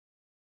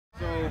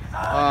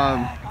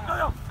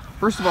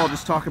First of all,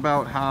 just talk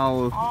about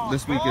how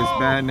this week has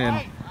been,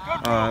 and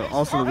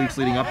also the weeks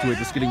leading up to it,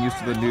 just getting used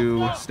to the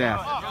new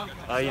staff.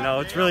 You know,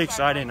 it's really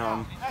exciting.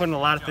 Putting a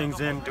lot of things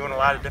in, doing a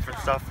lot of different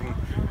stuff from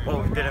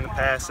what we did in the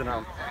past, and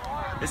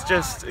it's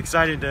just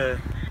exciting to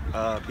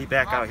be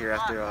back out here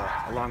after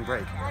a long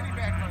break.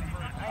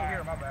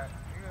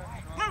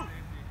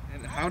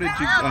 And how did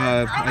you,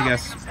 I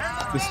guess,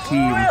 this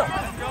team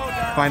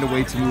find a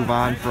way to move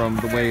on from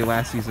the way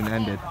last season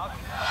ended?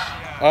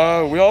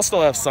 We all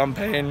still have some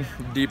pain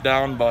deep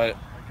down, but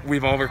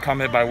we've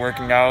overcome it by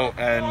working out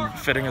and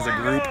fitting as a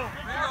group.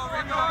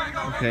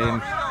 Okay,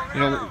 and you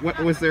know,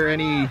 was there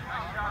any,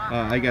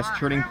 I guess,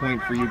 turning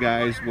point for you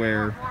guys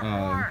where,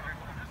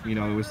 you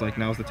know, it was like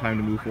now's the time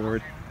to move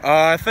forward?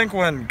 I think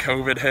when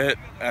COVID hit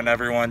and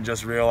everyone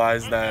just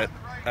realized that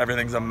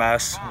everything's a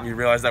mess, we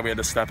realized that we had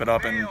to step it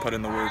up and put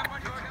in the work.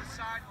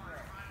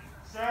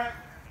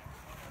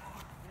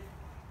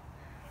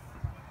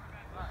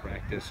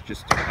 Practice,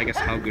 just, I guess,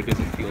 how good does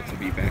it feel to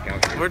be back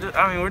out here?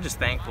 We're just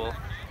thankful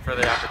for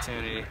the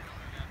opportunity.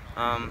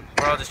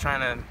 We're all just trying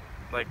to,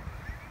 like,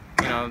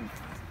 you know,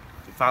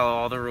 follow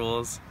all the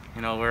rules.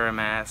 You know, wear a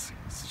mask,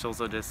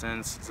 social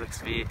distance,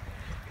 6 feet.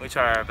 We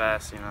try our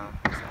best, you know.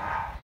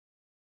 So.